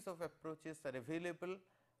 varieties of approaches are available.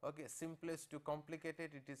 Okay, simplest to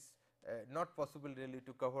complicated, it is not possible really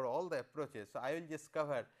to cover all the approaches. So, I will just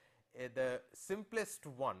cover the simplest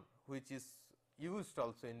one, which is used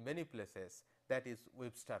also in many places, that is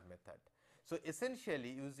Webster method. So, essentially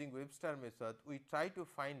using Webster method, we try to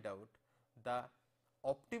find out the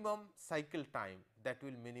optimum cycle time that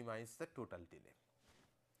will minimize the total delay.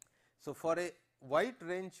 So, for a wide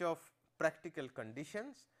range of practical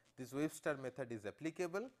conditions, this Webster method is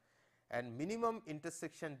applicable and minimum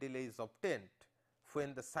intersection delay is obtained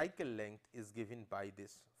when the cycle length is given by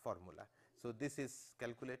this formula. So, this is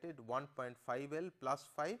calculated 1.5 L plus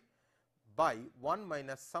 5 by 1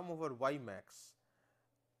 minus sum over y max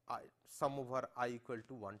sum over I equal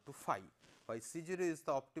to 1 to phi. Phi C0 is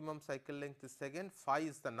the optimum cycle length is second, phi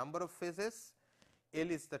is the number of phases, L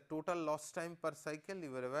is the total loss time per cycle,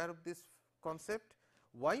 you are aware of this concept.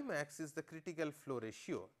 Y max is the critical flow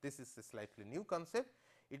ratio, this is a slightly new concept.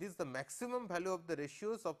 It is the maximum value of the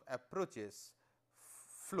ratios of approaches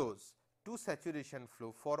flows to saturation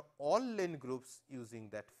flow for all lane groups using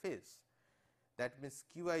that phase. That means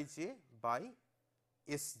Qij by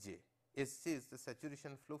Sj. Sj is the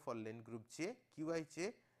saturation flow for lane group J,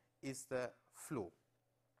 Qij is the flow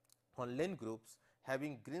on lane groups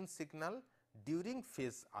having green signal during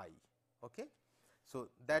phase I. Okay. So,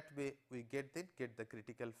 that way we get the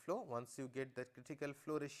critical flow. Once you get the critical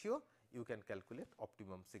flow ratio, you can calculate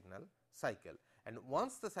optimum signal cycle, and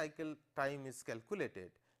once the cycle time is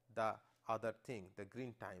calculated, the other thing, the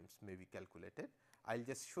green times may be calculated. I will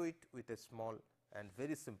just show it with a small and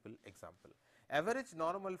very simple example. Average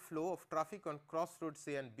normal flow of traffic on crossroads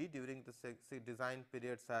A and B during the design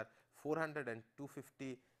periods are 400 and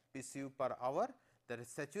 250 PCU per hour. The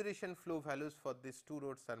saturation flow values for these two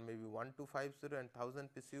roads are maybe 1250 and 1000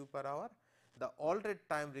 PCU per hour. The all rate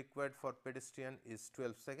time required for pedestrian is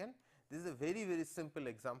 12 seconds. This is a very simple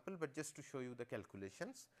example, but just to show you the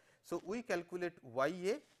calculations. So, we calculate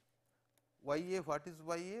YA. YA, what is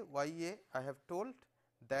YA? YA, I have told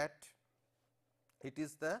that it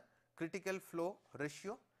is the critical flow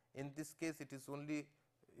ratio. In this case, it is only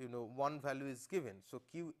one value is given. So,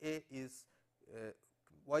 QA is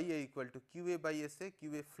YA equal to QA by SA,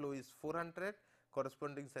 QA flow is 400,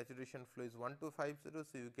 corresponding saturation flow is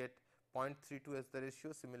 1250. So, you get 0.32 as the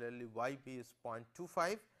ratio. Similarly, YB is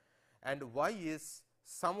 0.25 and Y is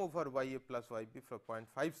sum over YA plus YB for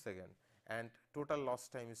 0.5 second, and total loss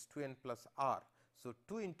time is 2n plus R. So,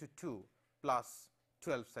 2 into 2 plus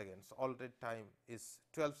 12 seconds, all rate time is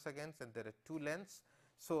 12 seconds and there are 2 lengths.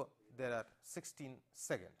 So, there are 16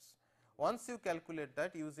 seconds. Once you calculate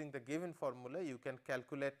that using the given formula, you can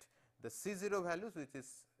calculate the C0 values, which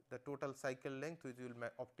is the total cycle length, which will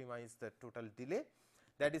optimize the total delay,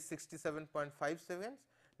 that is 67.5 seconds.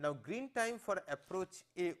 Now, green time for approach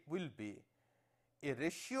A will be a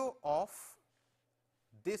ratio of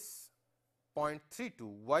this 0.32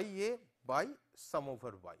 YA by sum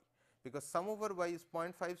over Y, because sum over Y is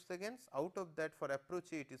 0.5 seconds, out of that for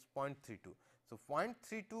approach A it is 0.32. So,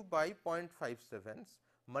 0.32 by 0.5 seconds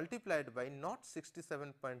multiplied by not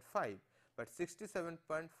 67.5, but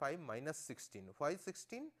 67.5 minus 16. Why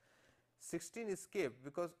 16? 16 is kept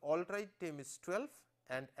because all right time is 12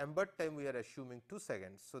 and embed time we are assuming 2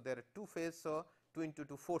 seconds. So, there are 2 phases, so 2 into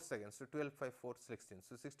 2 4 seconds. So, 12 by 4 16.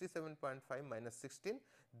 So, 67.5 minus 16,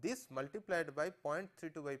 this multiplied by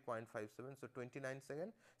 0.32 by 0.57. So, 29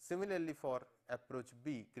 seconds. Similarly, for approach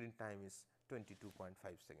B, green time is 22.5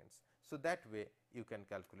 seconds. So, that way you can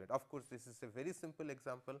calculate. Of course, this is a very simple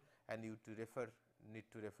example and you need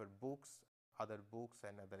to refer books, other books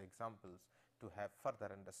and other examples to have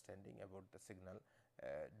further understanding about the signal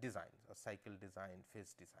design or cycle design,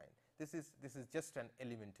 phase design. This is just an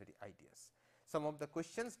elementary ideas. Some of the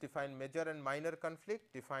questions: define major and minor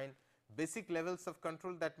conflict, define basic levels of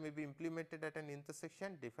control that may be implemented at an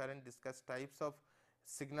intersection, define and discuss types of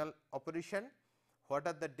signal operation, what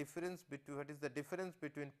is the difference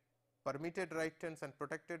between permitted right turns and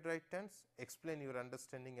protected right turns, explain your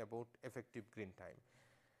understanding about effective green time.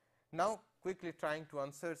 Now, quickly trying to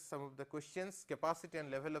answer some of the questions. Capacity and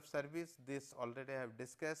level of service, this already I have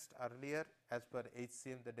discussed earlier. As per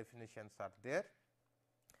HCM, the definitions are there.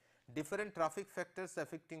 Different traffic factors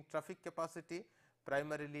affecting traffic capacity,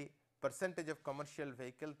 primarily percentage of commercial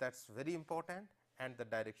vehicle, that is very important, and the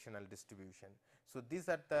directional distribution. So, these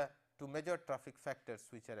are the two major traffic factors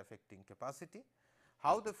which are affecting capacity.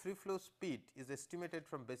 How the free flow speed is estimated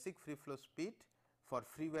from basic free flow speed for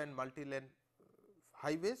freeway and multi-lane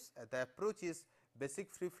highways. The approach is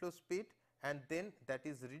basic free flow speed and then that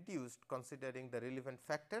is reduced considering the relevant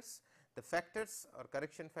factors. The factors or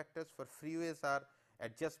correction factors for freeways are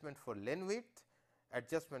adjustment for lane width,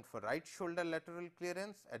 adjustment for right shoulder lateral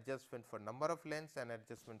clearance, adjustment for number of lanes and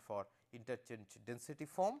adjustment for interchange density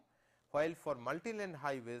form. While for multi-lane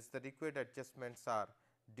highways, the required adjustments are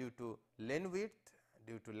due to lane width,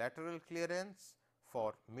 due to lateral clearance,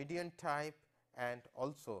 for median type and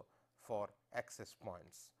also for access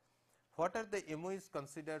points. What are the MOEs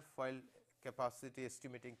considered while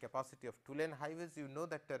estimating capacity of two-lane highways? You know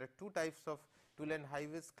that there are two types of two-lane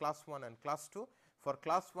highways, class 1 and class 2. For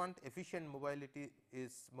class 1, efficient mobility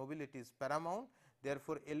is paramount.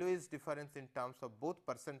 Therefore, LOA's difference in terms of both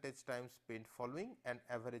percentage time spent following and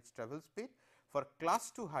average travel speed. For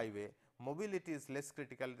class 2 highway, mobility is less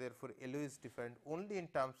critical, therefore, LO is different only in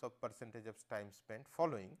terms of percentage of time spent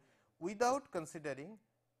following without considering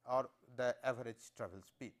or the average travel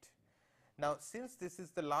speed. Now, since this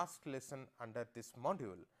is the last lesson under this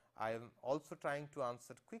module, I am also trying to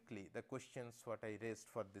answer quickly the questions what I raised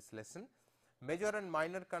for this lesson. Major and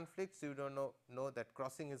minor conflicts, you don't know that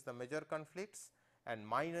crossing is the major conflicts and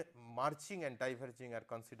marching and diverging are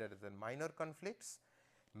considered as minor conflicts.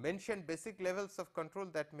 Mention basic levels of control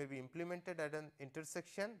that may be implemented at an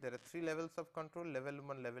intersection. There are 3 levels of control, level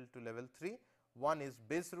 1, level 2, level 3. One is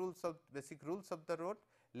basic rules of the road,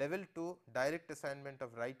 level 2 direct assignment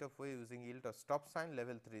of right of way using yield or stop sign,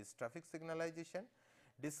 level 3 is traffic signalization.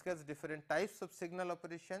 Discuss different types of signal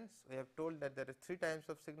operations. We have told that there are 3 types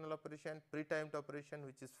of signal operation: pre-timed operation,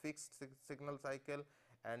 which is fixed signal cycle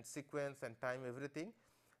and sequence and time everything.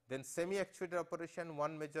 Then semi actuated operation,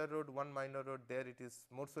 one major road, one minor road, there it is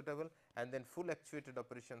more suitable, and then full actuated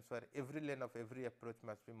operations where every lane of every approach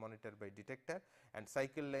must be monitored by detector, and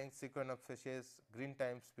cycle length, sequence of phases, green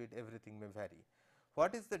time, speed, everything may vary.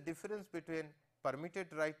 What is the difference between permitted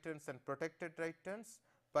right turns and protected right turns?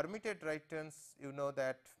 Permitted right turns, you know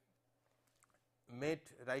that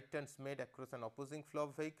right turns made across an opposing flow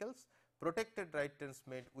of vehicles, protected right turns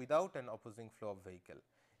made without an opposing flow of vehicle.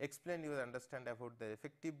 Explain your understand about the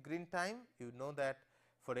effective green time. You know that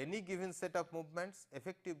for any given set of movements,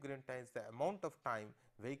 effective green time is the amount of time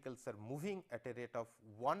vehicles are moving at a rate of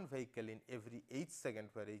one vehicle in every h second,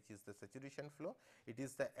 where h is the saturation flow. It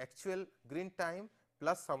is the actual green time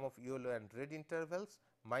plus sum of yellow and red intervals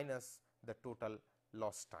minus the total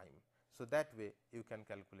lost time. So, that way you can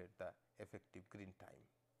calculate the effective green time.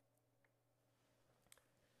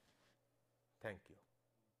 Thank you.